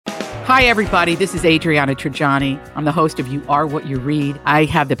Hi, everybody. This is Adriana Trajani. I'm the host of You Are What You Read. I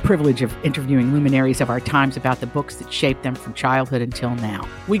have the privilege of interviewing luminaries of our times about the books that shaped them from childhood until now.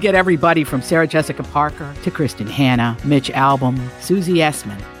 We get everybody from Sarah Jessica Parker to Kristen Hanna, Mitch Albom, Susie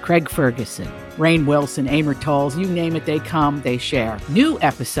Essman, Craig Ferguson, Rainn Wilson, Amor Tolls, you name it, they come, they share. New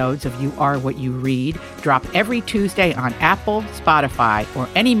episodes of You Are What You Read drop every Tuesday on Apple, Spotify, or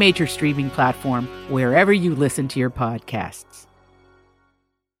any major streaming platform wherever you listen to your podcasts.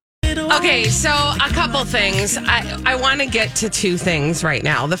 Okay, so a couple things. I want to get to two things right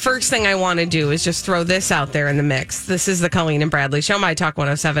now. The first thing I want to do is just throw this out there in the mix. This is the Colleen and Bradley Show, My Talk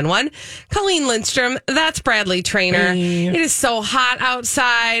 107.1. Colleen Lindstrom, that's Bradley Trainer. Hey. It is so hot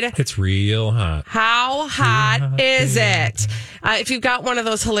outside. It's real hot. How hot is it? If you've got one of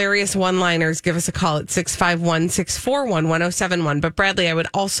those hilarious one-liners, give us a call at 651-641-1071. But Bradley, I would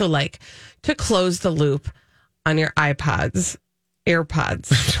also like to close the loop on your AirPods.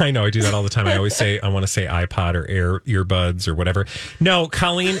 I know, I do that all the time. I always say, I want to say iPod or earbuds or whatever. No,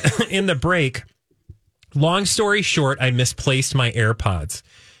 Colleen, in the break, long story short, I misplaced my AirPods.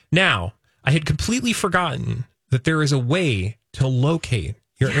 Now, I had completely forgotten that there is a way to locate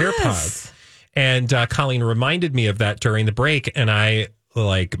your AirPods. And Colleen reminded me of that during the break, and I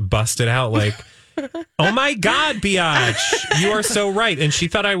busted out oh my God, Biatch, you are so right. And she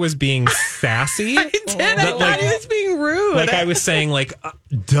thought I was being sassy. I did. I thought he was being rude. I was saying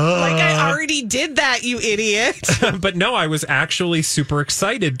duh. I already did that, you idiot. But no, I was actually super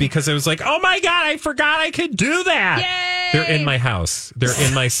excited because I was like, oh my God, I forgot I could do that. Yay! They're in my house.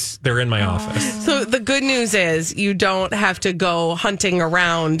 They're in my office. So the good news is you don't have to go hunting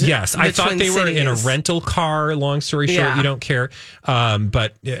around. Yes, I thought they were in a rental car. Long story short, you don't care.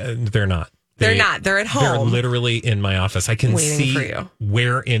 But they're not. They're not. They're at home. They're literally in my office. I can see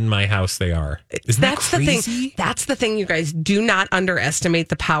where in my house they are. Isn't that crazy? The thing. That's the thing, you guys. Do not underestimate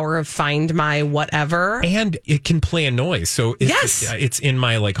the power of Find My whatever. And it can play a noise. So it's in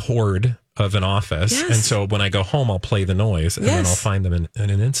my hoard of an office. Yes. And so when I go home, I'll play the noise and then I'll find them in an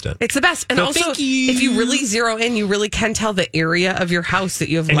instant. It's the best. And so also, if you really zero in, you really can tell the area of your house that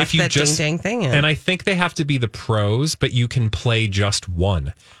you have left that ding-dang thing in. And I think they have to be the pros, but you can play just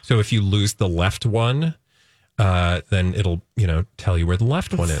one. So if you lose the left one, then it'll, tell you where the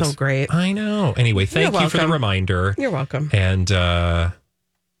left one is. So great. I know. Anyway, thank you for the reminder. You're welcome. And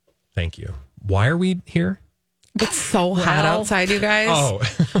thank you. Why are we here? It's so hot outside, you guys. Oh.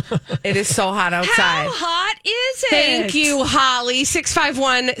 It is so hot outside. How hot is it? Thank you, Holly.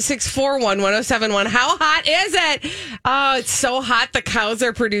 651-641-1071. How hot is it? Oh, it's so hot. The cows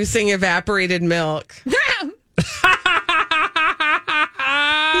are producing evaporated milk. You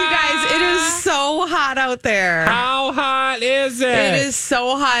guys, it is so hot out there. How hot is it? It is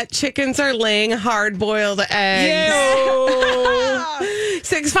so hot. Chickens are laying hard-boiled eggs.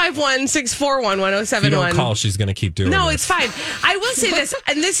 651-641-1071. If you don't call, she's going to keep doing No, this. it's fine. I will say this,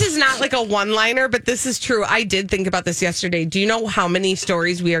 and this is not like a one-liner, but this is true. I did think about this yesterday. Do you know how many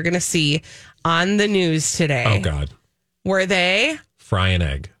stories we are going to see on the news today? Oh, God. Were they? Fry an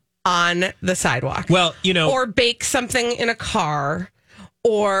egg. On the sidewalk. Well, Or bake something in a car.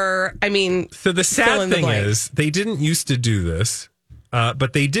 Or, So the sad thing is, they didn't used to do this,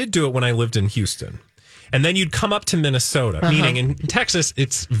 but they did do it when I lived in Houston. And then you'd come up to Minnesota, meaning in Texas,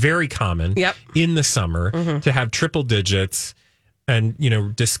 it's very common in the summer to have triple digits and,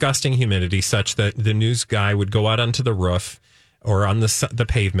 disgusting humidity such that the news guy would go out onto the roof or on the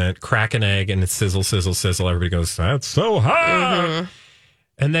pavement, crack an egg, and it sizzle, sizzle, sizzle. Everybody goes, that's so hot.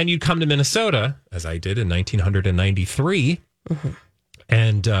 And then you'd come to Minnesota, as I did in 1993,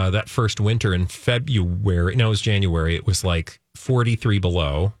 and that first winter in February, no, it was January, it was 43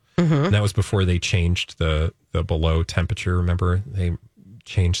 below. And that was before they changed the below temperature. Remember, they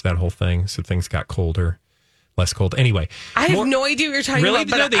changed that whole thing, so things got colder, less cold. Anyway, I have no idea what you're talking about.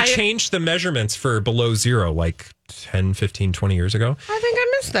 Really? They changed the measurements for below zero 10, 15, 20 years ago. I think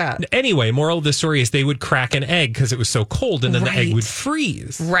I missed that. Anyway, moral of the story is they would crack an egg because it was so cold, and then the egg would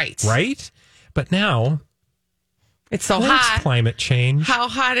freeze. Right? But now it's so hot. Climate change. How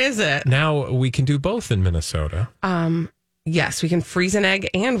hot is it? Now we can do both in Minnesota. Yes, we can freeze an egg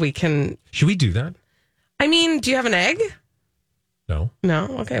and we can... Should we do that? Do you have an egg? No.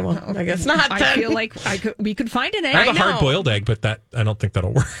 Okay, well, I guess not. I feel like we could find an egg. I have a hard-boiled egg, but I don't think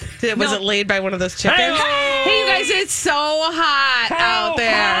that'll work. Was it laid by one of those chickens? Hey, you guys, it's so hot out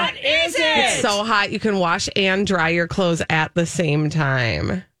there. How hot is it? It's so hot you can wash and dry your clothes at the same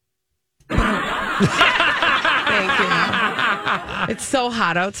time. Thank you. It's so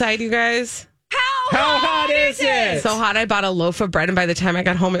hot outside, you guys. How hot is it? So hot, I bought a loaf of bread, and by the time I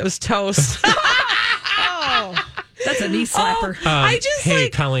got home, it was toast. That's a knee slapper. I just hey,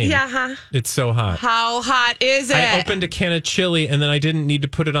 Colleen. Yeah, huh? It's so hot. How hot is it? I opened a can of chili, and then I didn't need to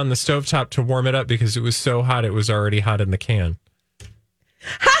put it on the stovetop to warm it up because it was so hot. It was already hot in the can.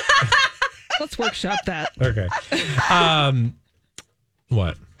 Let's workshop that. Okay.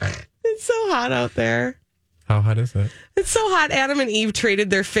 What? It's so hot out there. How hot is it? It's so hot. Adam and Eve traded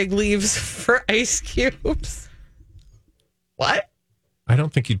their fig leaves for ice cubes. What? I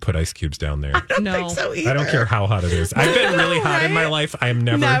don't think you'd put ice cubes down there. I don't think so either. I don't care how hot it is. I've been really hot in my life. I am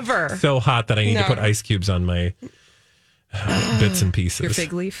never so hot that I need to put ice cubes on my bits and pieces. Your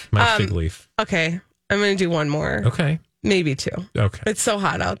fig leaf? My fig leaf. Okay. I'm going to do one more. Okay. Maybe two. Okay. It's so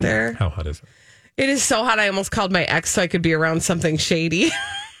hot out there. How hot is it? It is so hot. I almost called my ex so I could be around something shady.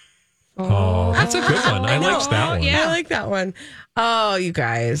 Oh, that's a good one. I liked that one. Yeah, I like that one. Oh, you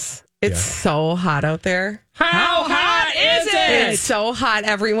guys. It's so hot out there. How hot is it? It's so hot.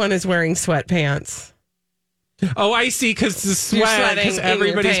 Everyone is wearing sweatpants. Oh, I see. Because the sweat, because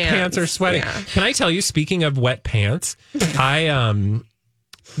everybody's pants are sweating. Yeah. Can I tell you, speaking of wet pants, I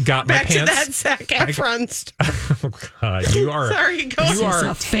got my pants. Back to that Zac Efron. Oh, God. You are. Sorry, go You are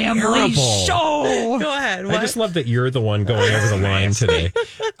a family show. Go ahead. What? I just love that you're the one going over the line today.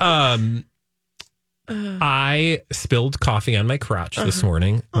 I spilled coffee on my crotch this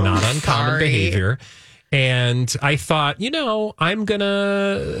morning. Not uncommon behavior. And I thought, I'm going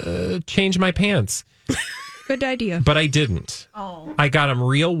to change my pants. Good idea. But I didn't. Oh. I got them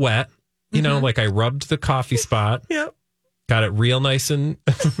real wet. Like I rubbed the coffee spot. Yep. Got it real nice and...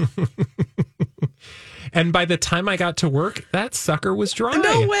 And by the time I got to work, that sucker was dry.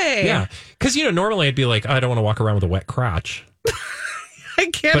 No way. Yeah. Because, normally I'd be like, I don't want to walk around with a wet crotch. I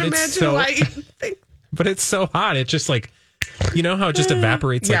can't imagine why you think... But it's so hot. It's just like, how it just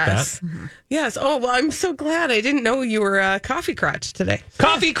evaporates like that? Yes. Oh, well, I'm so glad. I didn't know you were a coffee crotch today.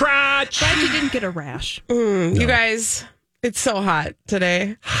 Coffee crotch! Glad you didn't get a rash. No. You guys, it's so hot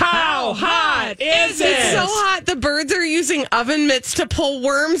today. How hot is it? It's so hot. The birds are using oven mitts to pull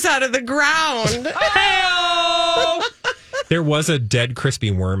worms out of the ground. There was a dead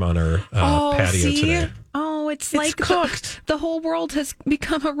crispy worm on our patio today. Oh, it's like cooked. The whole world has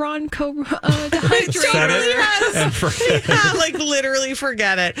become a Ronco dehydrated. Yeah, like literally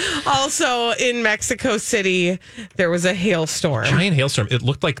forget it. Also, in Mexico City, there was a hailstorm. Giant hailstorm. It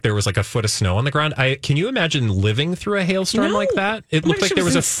looked like there was like a foot of snow on the ground. Can you imagine living through a hailstorm like that? It looked like there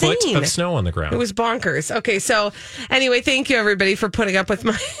was insane. A foot of snow on the ground. It was bonkers. Okay, so anyway, thank you everybody for putting up with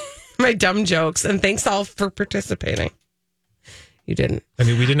my dumb jokes, and thanks all for participating. You didn't. I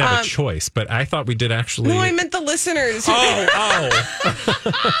mean, we didn't have a choice, but I thought we did actually. No, I meant the listeners.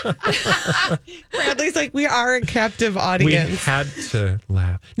 Bradley's like, we are a captive audience. We had to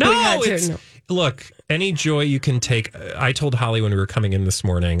laugh. No, look, any joy you can take. I told Holly when we were coming in this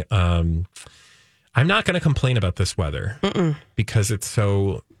morning, I'm not going to complain about this weather because it's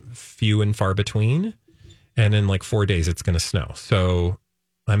so few and far between. And in like 4 days, it's going to snow. So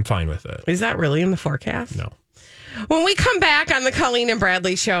I'm fine with it. Is that really in the forecast? No. When we come back on the Colleen and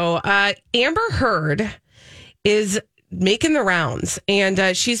Bradley show, Amber Heard is making the rounds,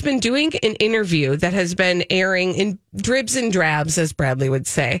 and she's been doing an interview that has been airing in dribs and drabs, as Bradley would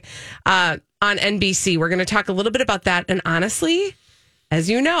say, on NBC. We're going to talk a little bit about that. And honestly, as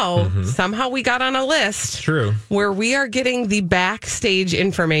you know, somehow we got on a list where we are getting the backstage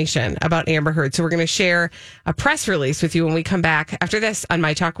information about Amber Heard. So we're going to share a press release with you when we come back after this on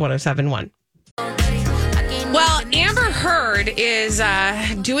My Talk 107.1. Well, Amber Heard is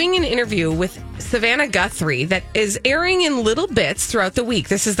doing an interview with Savannah Guthrie that is airing in little bits throughout the week.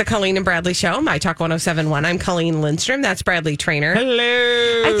 This is the Colleen and Bradley Show, My Talk 107.1. I'm Colleen Lindstrom. That's Bradley Trainer.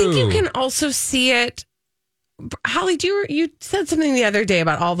 Hello. I think you can also see it. Holly, you said something the other day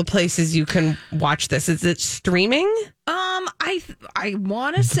about all the places you can watch this. Is it streaming? I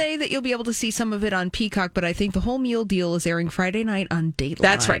want to say that you'll be able to see some of it on Peacock, but I think the whole meal deal is airing Friday night on Dateline.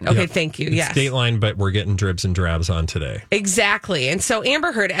 That's right. Okay, thank you. It's Dateline, but we're getting dribs and drabs on today. Exactly. And so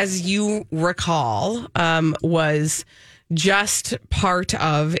Amber Heard, as you recall, was just part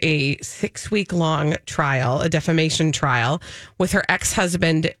of a 6-week-long trial, a defamation trial, with her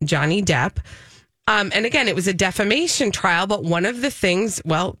ex-husband, Johnny Depp. And again, it was a defamation trial, but one of the things,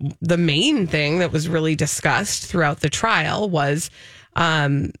 the main thing that was really discussed throughout the trial was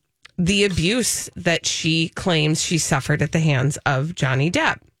the abuse that she claims she suffered at the hands of Johnny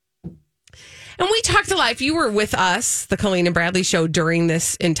Depp. And we talked a lot. If you were with us, the Colleen and Bradley show, during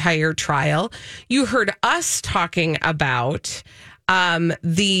this entire trial, you heard us talking about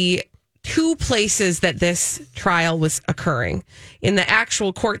the two places that this trial was occurring, in the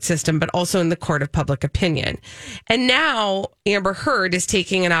actual court system, but also in the court of public opinion. And now Amber Heard is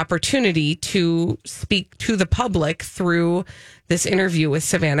taking an opportunity to speak to the public through this interview with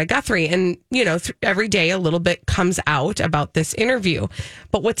Savannah Guthrie. And, every day a little bit comes out about this interview.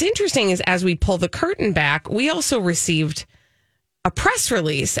 But what's interesting is as we pull the curtain back, we also received a press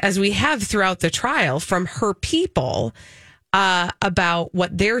release, as we have throughout the trial, from her people about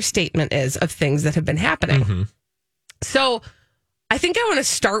what their statement is of things that have been happening. Mm-hmm. So I think I want to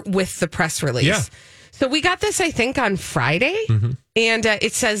start with the press release. Yeah. So we got this, I think, on Friday, and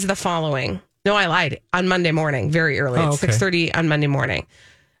it says the following. No, I lied. On Monday morning, very early, at 6:30 on Monday morning.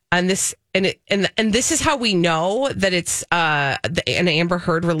 And this and this is how we know that it's an Amber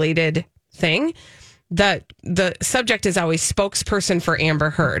Heard related thing. The subject is always spokesperson for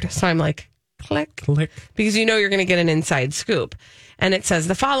Amber Heard. So I'm like, click, because you're going to get an inside scoop. And it says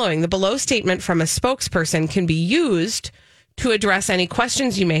the following: the below statement from a spokesperson can be used to address any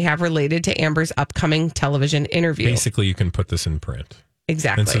questions you may have related to Amber's upcoming television interview. Basically, you can put this in print.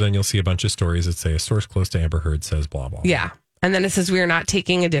 Exactly. And so then you'll see a bunch of stories that say a source close to Amber Heard says blah, blah. Yeah. And then it says we are not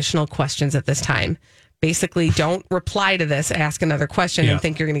taking additional questions at this time. Basically, don't reply to this, ask another question, and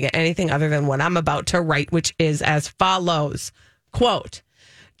think you're going to get anything other than what I'm about to write, which is as follows. Quote,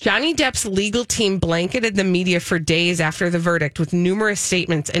 Johnny Depp's legal team blanketed the media for days after the verdict with numerous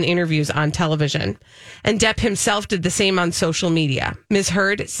statements and interviews on television. And Depp himself did the same on social media. Ms.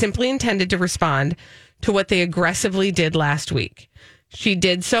 Heard simply intended to respond to what they aggressively did last week. She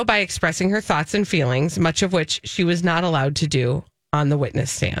did so by expressing her thoughts and feelings, much of which she was not allowed to do on the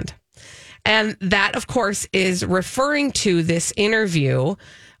witness stand. And that, of course, is referring to this interview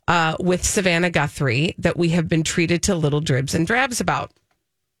with Savannah Guthrie that we have been treated to little dribs and drabs about.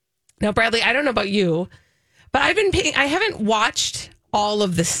 Now, Bradley, I don't know about you, but I haven't watched all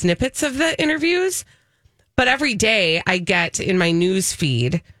of the snippets of the interviews, but every day I get in my news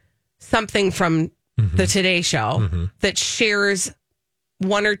feed something from the Today Show that shares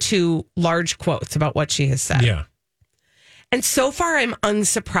one or two large quotes about what she has said. Yeah. And so far, I'm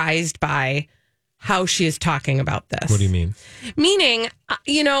unsurprised by how she is talking about this. What do you mean? Meaning,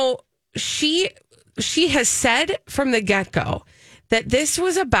 she has said from the get-go that this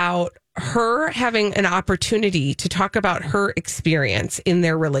was about her having an opportunity to talk about her experience in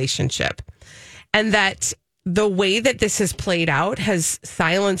their relationship. And that the way that this has played out has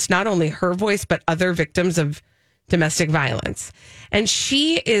silenced not only her voice, but other victims of domestic violence. And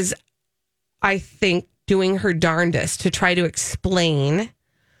she is, I think, doing her darndest to try to explain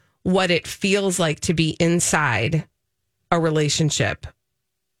what it feels like to be inside a relationship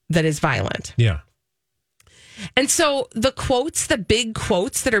that is violent. Yeah. And so the big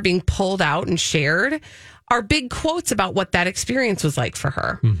quotes that are being pulled out and shared are big quotes about what that experience was like for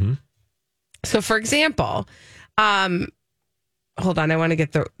her. Mm-hmm. So, for example, hold on, I want to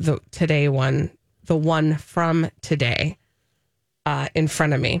get the Today one, the one from Today in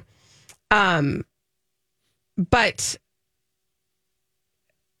front of me. But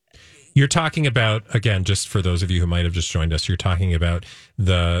you're talking about, again, just for those of you who might have just joined us, you're talking about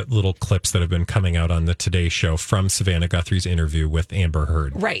the little clips that have been coming out on the Today Show from Savannah Guthrie's interview with Amber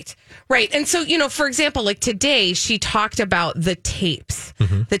Heard. Right. And so, for example, like today, she talked about the tapes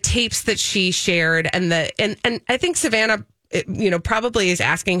that she shared, and I think Savannah, probably is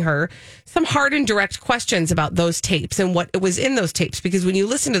asking her some hard and direct questions about those tapes and what was in those tapes, because when you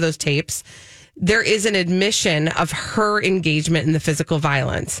listen to those tapes, there is an admission of her engagement in the physical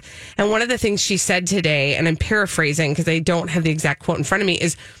violence. And one of the things she said today, and I'm paraphrasing because I don't have the exact quote in front of me,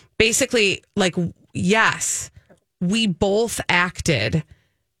 is basically like, yes, we both acted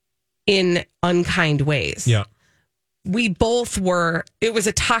in unkind ways. Yeah. We both were, it was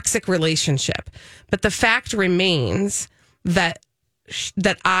a toxic relationship. But the fact remains that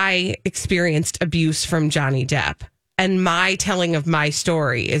I experienced abuse from Johnny Depp. And my telling of my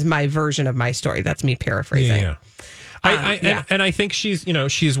story is my version of my story. That's me paraphrasing. Yeah. And I think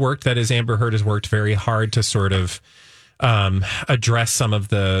she's worked, that is, Amber Heard has worked very hard to sort of address some of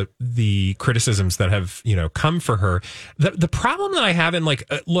the criticisms that have, come for her. The problem that I have in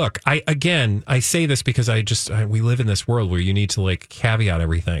look, I say this because we live in this world where you need to caveat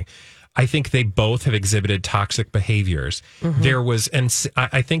everything. I think they both have exhibited toxic behaviors. Mm-hmm.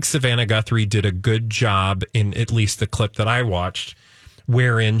 I think Savannah Guthrie did a good job in at least the clip that I watched,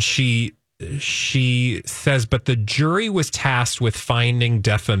 wherein she says, but the jury was tasked with finding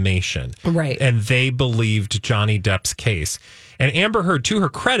defamation. Right. And they believed Johnny Depp's case. And Amber Heard, to her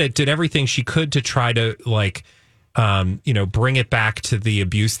credit, did everything she could to try to bring it back to the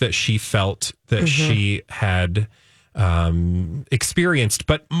abuse that she felt that she had experienced,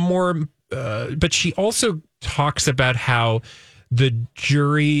 but more. But she also talks about how the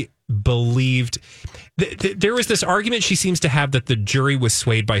jury believed. There was this argument she seems to have that the jury was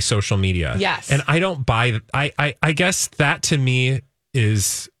swayed by social media. Yes, and I don't buy that. I guess that to me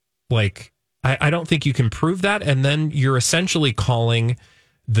is like I don't think you can prove that, and then you're essentially calling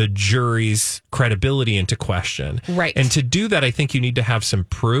the jury's credibility into question. Right. And to do that, I think you need to have some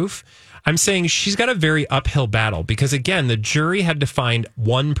proof. I'm saying she's got a very uphill battle because, again, the jury had to find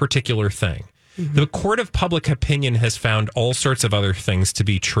one particular thing. Mm-hmm. The court of public opinion has found all sorts of other things to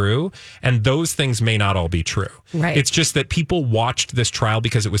be true, and those things may not all be true. Right. It's just that people watched this trial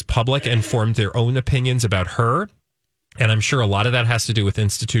because it was public and formed their own opinions about her. And I'm sure a lot of that has to do with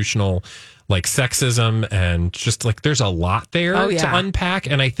institutional like sexism and just like there's a lot there to unpack.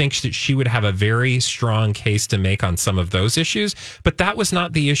 And I think that she would have a very strong case to make on some of those issues. But that was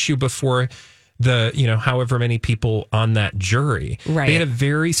not the issue before the, however many people on that jury. Right. They had a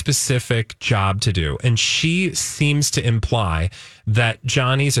very specific job to do. And she seems to imply that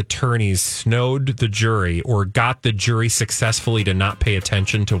Johnny's attorneys snowed the jury or got the jury successfully to not pay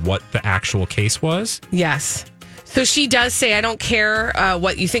attention to what the actual case was. Yes. So she does say, I don't care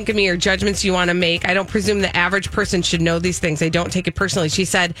what you think of me or judgments you want to make. I don't presume the average person should know these things. I don't take it personally. She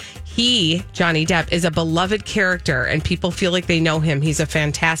said he, Johnny Depp, is a beloved character and people feel like they know him. He's a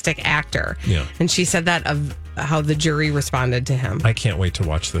fantastic actor. Yeah. And she said that of how the jury responded to him. I can't wait to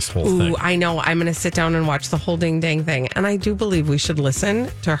watch this whole thing. I know. I'm going to sit down and watch the whole dang thing. And I do believe we should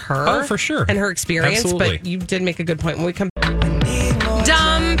listen to her. Oh, for sure. And her experience. Absolutely. But you did make a good point when we come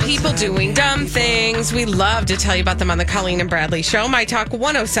Dumb people doing dumb things. We love to tell you about them on the Colleen and Bradley Show. My Talk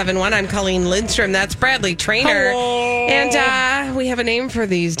 1071. I'm Colleen Lindstrom. That's Bradley Trainer. Hello. And we have a name for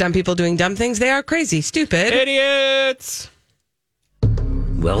these dumb people doing dumb things. They are crazy, stupid idiots.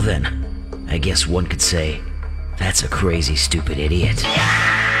 Well then, I guess one could say that's a crazy, stupid idiot.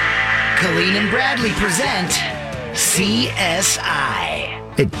 Colleen and Bradley present CSI.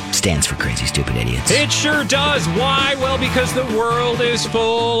 It stands for Crazy Stupid Idiots. It sure does. Why? Well, because the world is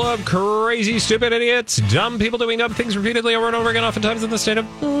full of crazy, stupid idiots. Dumb people doing dumb things repeatedly over and over again, oftentimes in the state of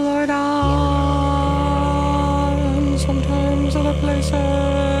Florida. Sometimes other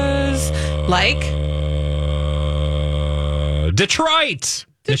places. Like? Detroit.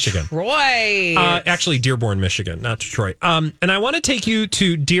 Michigan. Actually, Dearborn, Michigan, not Detroit. And I want to take you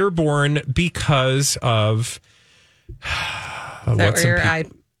to Dearborn because of... Is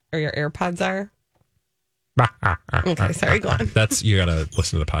that where your AirPods are? Okay, sorry, go on. That's you got to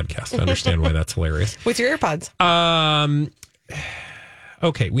listen to the podcast to understand why that's hilarious. With your AirPods.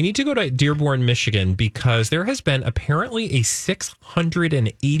 Okay, we need to go to Dearborn, Michigan, because there has been apparently a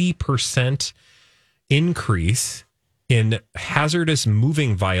 680% increase in hazardous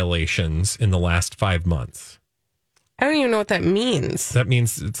moving violations in the last 5 months. I don't even know what that means. That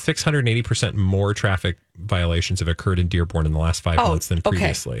means 680% more traffic violations have occurred in Dearborn in the last 5 months than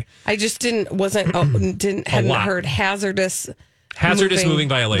previously. Okay. I just hadn't heard hazardous moving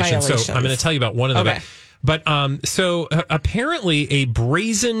violations. So I'm going to tell you about one of them. Okay. But so apparently a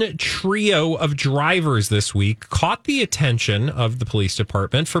brazen trio of drivers this week caught the attention of the police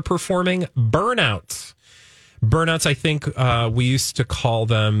department for performing burnouts. Burnouts, I think we used to call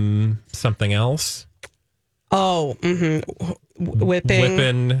them something else. Oh,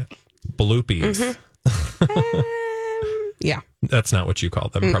 whipping bloopies. Mm-hmm. Yeah. That's not what you call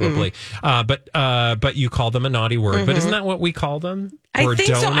them, probably. But you call them a naughty word. Mm-hmm. But isn't that what we call them? I think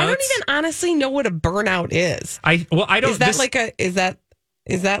donuts? So. I don't even honestly know what a burnout is. I don't. Is that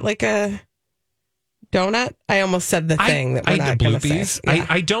like a donut? I almost said the thing that we're not going to say. Yeah.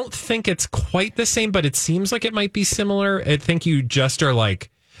 I don't think it's quite the same, but it seems like it might be similar. I think you just are like,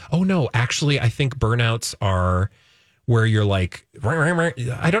 oh no, actually, I think burnouts are where you're like,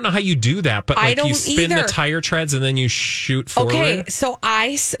 I don't know how you do that, but like you spin the tire treads and then you shoot forward. Okay, so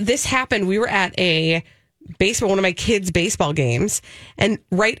this happened. We were at one of my kids' baseball games, and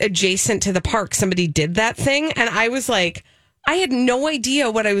right adjacent to the park, somebody did that thing, and I was like, I had no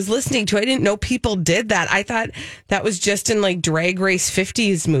idea what I was listening to. I didn't know people did that. I thought that was just in like Drag Race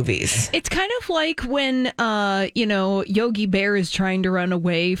 50s movies. It's kind of like when, Yogi Bear is trying to run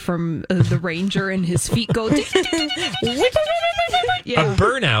away from the ranger and his feet go. Yeah. A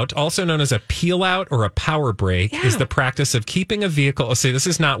burnout, also known as a peel out or a power brake, is the practice of keeping a vehicle. Oh, see, this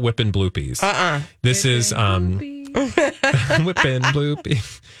is not whipping bloopies. This is whipping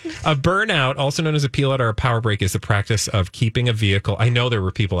bloopy. A burnout, also known as a peel out or a power brake, is the practice of keeping a vehicle. I know there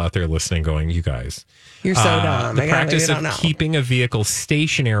were people out there listening going, you guys. You're so dumb. The practice of keeping a vehicle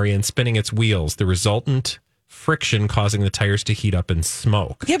stationary and spinning its wheels. The resultant friction, causing the tires to heat up and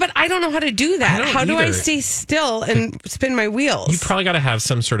smoke. Yeah, but I don't know how to do that. How do I either. stay still and spin my wheels? You probably got to have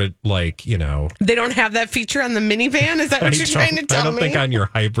some sort of They don't have that feature on the minivan? Is that what you're trying to tell me? I don't think on your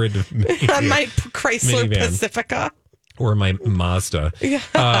hybrid minivan. On my Chrysler minivan. Pacifica. Or my Mazda.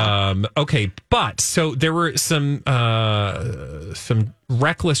 Yeah. Okay, but so there were some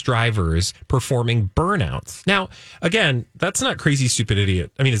reckless drivers performing burnouts. Now, again, that's not crazy, stupid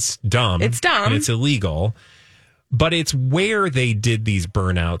idiot. I mean, it's dumb. It's dumb. And it's illegal. But it's where they did these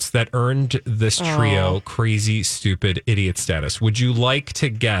burnouts that earned this trio crazy, stupid idiot status. Would you like to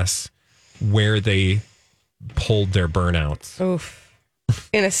guess where they pulled their burnouts? Oof.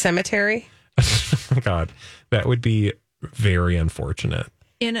 In a cemetery? Oh, God, that would be very unfortunate.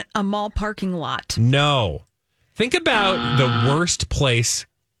 In a mall parking lot. No. Think about the worst place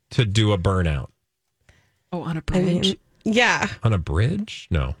to do a burnout. Oh, on a bridge? Yeah. On a bridge?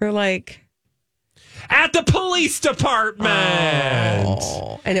 No. Or like... At the police department!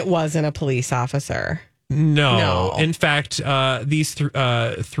 Oh, and it wasn't a police officer. No. In fact, these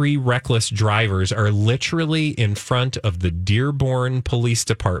three reckless drivers are literally in front of the Dearborn Police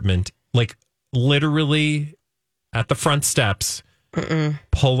Department, like literally at the front steps,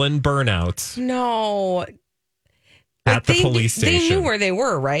 pulling burnouts. No. At the police station. They knew where they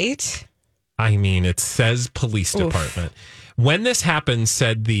were, right? I mean, it says police department. When this happened,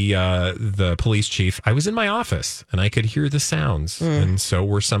 said the police chief, I was in my office and I could hear the sounds. And so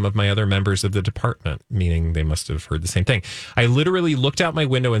were some of my other members of the department, meaning they must have heard the same thing. I literally looked out my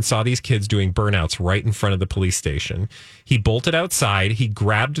window and saw these kids doing burnouts right in front of the police station. He bolted outside. He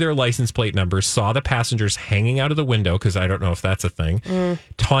grabbed their license plate numbers, saw the passengers hanging out of the window, because I don't know if that's a thing,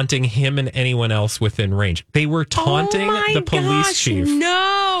 taunting him and anyone else within range. They were taunting the police chief.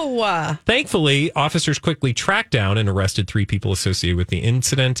 No. Thankfully, officers quickly tracked down and arrested 3 people associated with the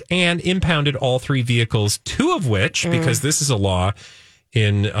incident and impounded all 3 vehicles, 2 of which, because this is a law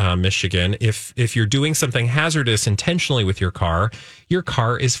in Michigan, if you're doing something hazardous intentionally with your car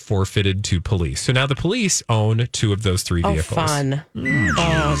is forfeited to police. So now the police own 2 of those 3 vehicles. Oh, fun.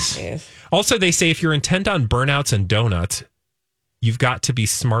 Oh, also, they say if you're intent on burnouts and donuts, you've got to be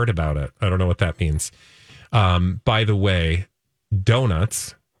smart about it. I don't know what that means. By the way,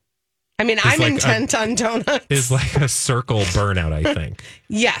 donuts... I mean, I'm intent on donuts. Is like a circle burnout, I think.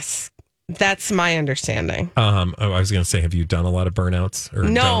 Yes, that's my understanding. I was going to say, have you done a lot of burnouts or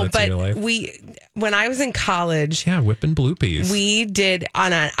donuts in your life? When I was in college, whipping bloopies. We did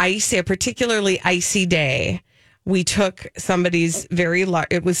on a particularly icy day. We took somebody's he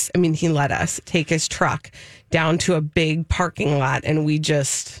let us take his truck down to a big parking lot, and we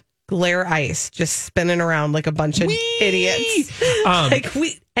just glare ice, just spinning around like a bunch of idiots.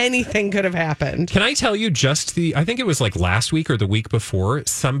 Anything could have happened. Can I tell you I think it was like last week or the week before,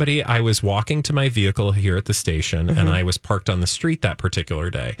 I was walking to my vehicle here at the station and I was parked on the street that particular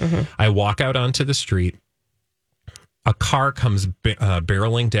day. I walk out onto the street. A car comes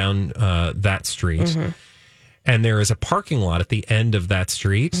barreling down that street and there is a parking lot at the end of that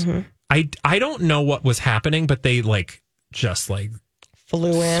street. I don't know what was happening, but they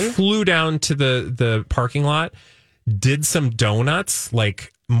flew down to the parking lot, did some donuts,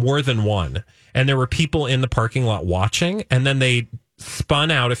 like more than one. And there were people in the parking lot watching. And then they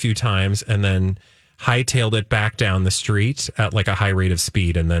spun out a few times and then hightailed it back down the street at like a high rate of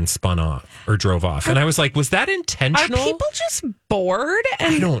speed and then spun off or drove off. And I was like, was that intentional? Are people just bored?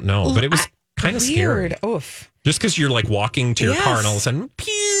 I don't know, but it was kind of scary. Oof. Just because you're like walking to your car and all of a sudden,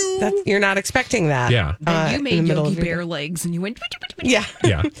 pew! You're not expecting that. Yeah. Then you made Yogi Bear legs and you went... Yeah.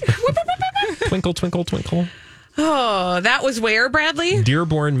 Twinkle, twinkle, twinkle. Oh, that was where, Bradley?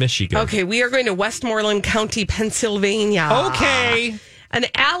 Dearborn, Michigan. Okay, we are going to Westmoreland County, Pennsylvania. Okay. An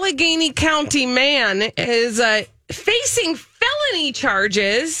Allegheny County man is facing felony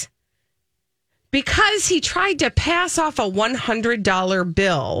charges because he tried to pass off a $100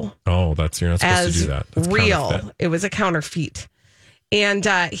 bill. Oh, you're not supposed to do that. That's real. counterfeit. It was a counterfeit. And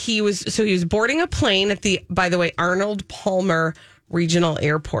he was boarding a plane at by the way, Arnold Palmer Regional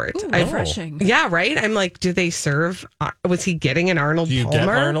Airport. Ooh, refreshing. Yeah, right? I'm like, do they serve? Was he getting an Arnold Palmer? Do you get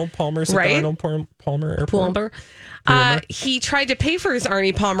Arnold Palmer's at the Arnold Palmer Airport? He tried to pay for his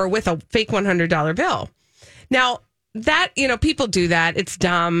Arnie Palmer with a fake $100 bill. Now, that, people do that. It's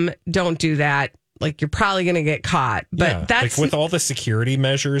dumb. Don't do that. Like, you're probably going to get caught. But that's... Like with all the security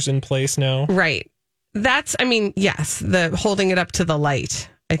measures in place now. Right. Yes, the holding it up to the light,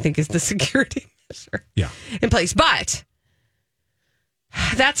 I think, is the security measure in place. But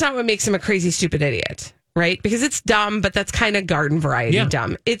that's not what makes him a crazy, stupid idiot. right? Because it's dumb, but that's kind of garden variety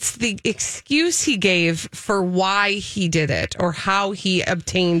dumb. It's the excuse he gave for why he did it or how he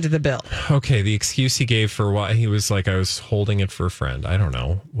obtained the bill. Okay, the excuse he gave for why he was like, I was holding it for a friend. I don't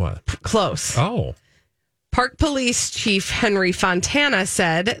know. What? Close. Oh. Park Police Chief Henry Fontana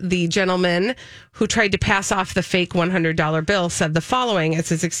said the gentleman who tried to pass off the fake $100 bill said the following as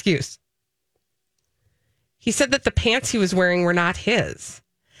his excuse. He said that the pants he was wearing were not his.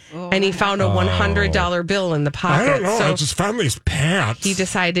 And he found a $100 bill in the pocket. I don't know. So I just found these pants. he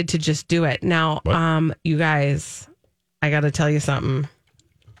decided to just do it. Now, you guys, I got to tell you something.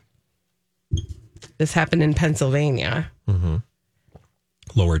 This happened in Pennsylvania. Mm-hmm.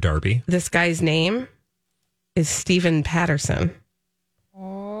 Lower Derby. This guy's name is Stephen Patterson.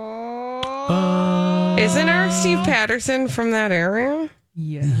 Isn't our Steve Patterson from that area?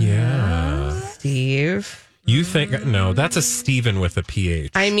 Yeah. Steve. You think, no, that's a Steven with a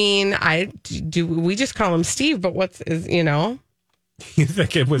PH. I mean, we just call him Steve, but you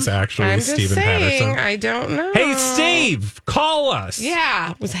think it was actually I'm just Stephen saying, Patterson? I don't know. Hey, Steve, call us.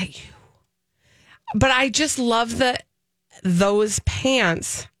 Yeah. Was that you? But I just love that those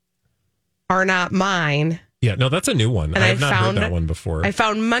pants are not mine. Yeah, no, that's a new one. And I have not heard that one before. I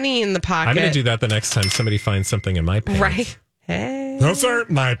found money in the pocket. I'm going to do that the next time somebody finds something in my pants. Right. Hey. Those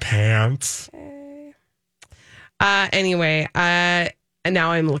aren't my pants. Anyway, now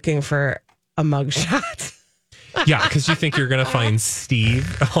I'm looking for a mugshot. Yeah, because you think you're going to find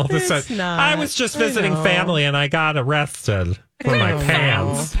Steve all of a sudden. Not. I was just visiting family and I got arrested for my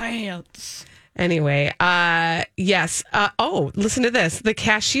pants. Anyway, yes. Listen to this. The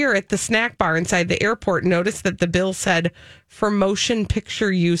cashier at the snack bar inside the airport noticed that the bill said for motion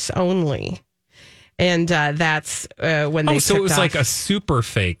picture use only. And that's when they so it was off. like a super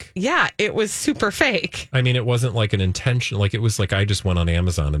fake. Yeah, it was super fake. I mean, it wasn't like an intention. Like it was like I just went on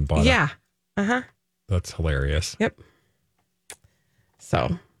Amazon and bought it. Yeah. Uh-huh. That's hilarious. Yep.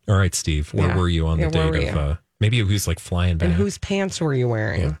 So. All right, Steve. Where were you on the date of... maybe he was like flying back. And whose pants were you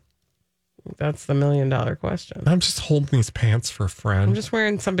wearing? Yeah. That's the $1 million question. I'm just holding these pants for a friend. I'm just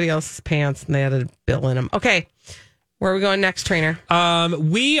wearing somebody else's pants and they had a bill in them. Okay. Where are we going next, Trainer?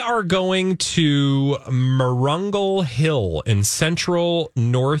 We are going to Marungle Hill in central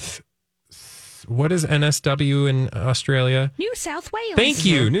north. What is NSW in Australia? New South Wales. Thank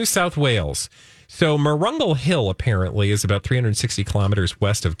you, New South Wales. So Marungle Hill apparently is about 360 kilometers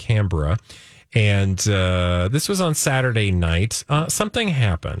west of Canberra. And this was on Saturday night. Something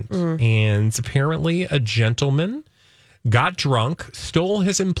happened. And apparently a gentleman got drunk, stole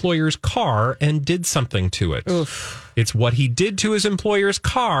his employer's car, and did something to it. Oof. It's what he did to his employer's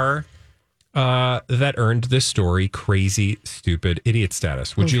car that earned this story crazy, stupid, idiot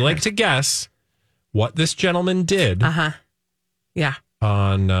status. Would you like to guess what this gentleman did? Yeah.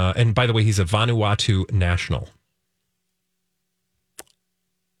 And by the way, he's a Vanuatu national.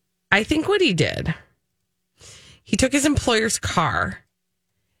 I think what he did, he took his employer's car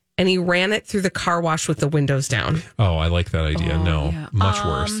and he ran it through the car wash with the windows down. Oh, I like that idea. Much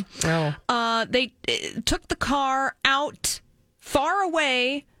worse. They took the car out far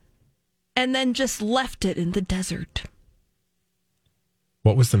away and then just left it in the desert.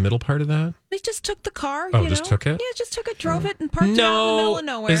 What was the middle part of that? They just took the car. Just took it? Yeah, just took it, drove it, and parked it out in the middle of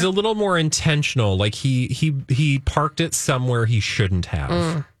nowhere. It's a little more intentional. Like he parked it somewhere he shouldn't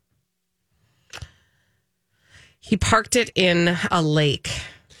have. He parked it in a lake.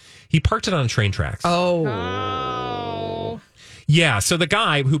 He parked it on train tracks. Oh. Yeah, so the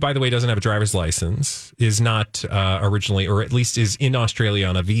guy, who, by the way, doesn't have a driver's license, is not originally, or at least is in Australia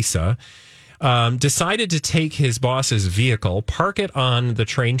on a visa, decided to take his boss's vehicle, park it on the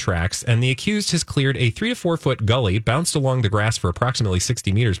train tracks, and the accused has cleared a 3 to 4 foot gully, bounced along the grass for approximately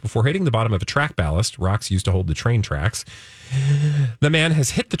 60 meters before hitting the bottom of a track ballast, rocks used to hold the train tracks. The man has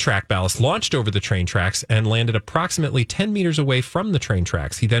hit the track ballast, launched over the train tracks, and landed approximately 10 meters away from the train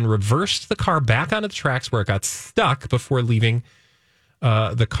tracks. He then reversed the car back onto the tracks where it got stuck before leaving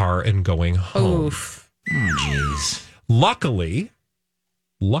the car and going home. Oof. Jeez. Luckily,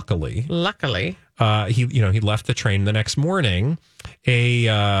 He left the train the next morning.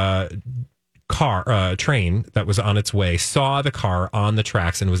 A train that was on its way saw the car on the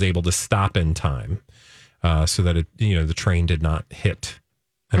tracks and was able to stop in time, so that the train did not hit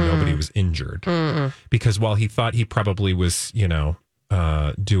and nobody was injured. Because while he thought he probably was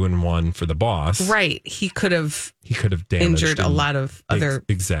doing one for the boss, right? He could have damaged injured a lot of other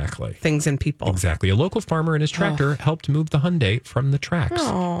things and people. Exactly. A local farmer and his tractor helped move the Hyundai from the tracks,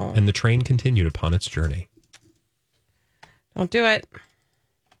 and the train continued upon its journey. Don't do it.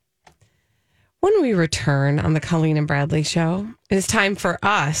 When we return on the Colleen and Bradley Show, it is time for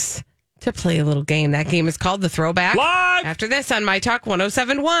us to play a little game. That game is called The Throwback. Live! After this on My Talk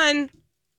 1071.